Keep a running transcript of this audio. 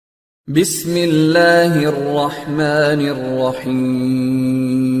بسم الله الرحمن الرحيم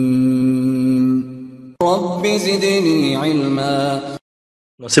رب زدني علما.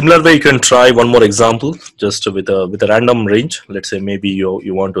 Similar way, you can try one more example just with a random range. Let's say maybe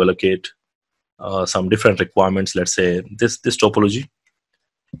you want to allocate some different requirements. Let's say this topology,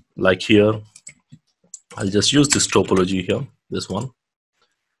 like here. I'll just use this topology here, this one,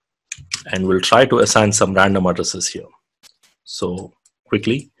 and we'll try to assign some random addresses here. So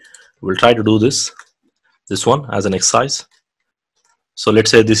quickly, we'll try to do this one as an exercise. So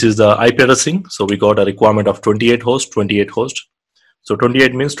let's say this is the IP addressing. So we got a requirement of 28 hosts. So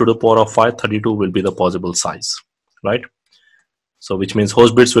 28 means to the power of 5, 32 will be the possible size, right? So which means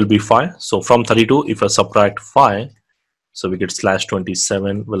host bits will be 5. So from 32, if I subtract 5, so we get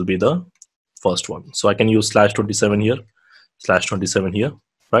 /27 will be the first one. So I can use /27 here, /27 here,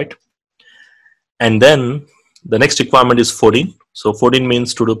 right? And then the next requirement is 14. So 14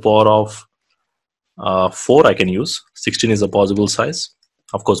 means to the power of 4 I can use. 16 is a possible size.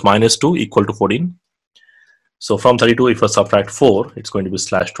 Of course, -2 equal to 14. So from 32, if I subtract 4, it's going to be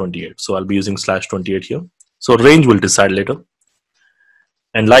 /28. So I'll be using /28 here. So range will decide later.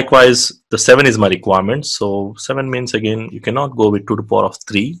 And likewise, the 7 is my requirement. So 7 means, again, you cannot go with 2 to the power of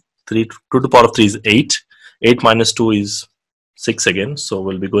 3. 2 to the power of 3 is 8. 8 minus 2 is 6 again. So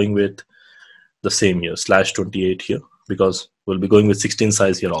we'll be going with the same here, /28 here, because we'll be going with 16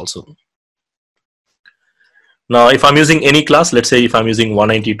 size here also. Now, if I'm using any class, let's say if I'm using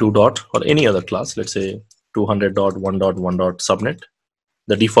 192 dot or any other class, let's say 200.1.1. subnet,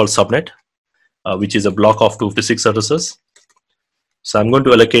 the default subnet, which is a block of 256 addresses. So I'm going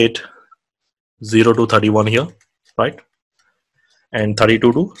to allocate 0 to 31 here, right? And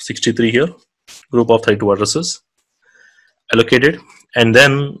 32 to 63 here, group of 32 addresses allocated. And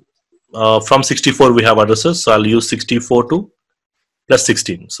then from 64 we have addresses, so I'll use 64 to plus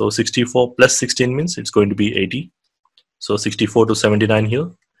 16. So 64 plus 16 means it's going to be 80. So 64 to 79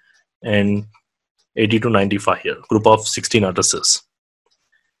 here, and 80 to 95 here, group of 16 addresses.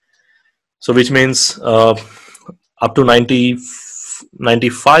 So which means up to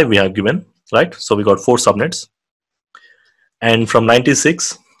 95 we have given, right? So we got 4 subnets. And from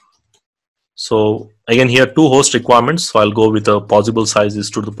 96, so again here 2 host requirements. So I'll go with a possible size is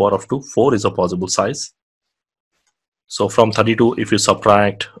to the power of 2. 4 is a possible size. So from 32, if you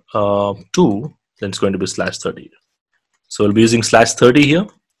subtract 2, then it's going to be /30. So we'll be using /30 here.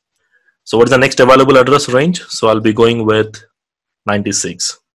 So what is the next available address range? So I'll be going with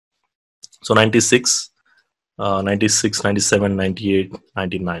 96. So 96, 96, 97, 98,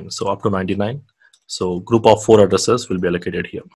 99. So up to 99. So group of 4 addresses will be allocated here.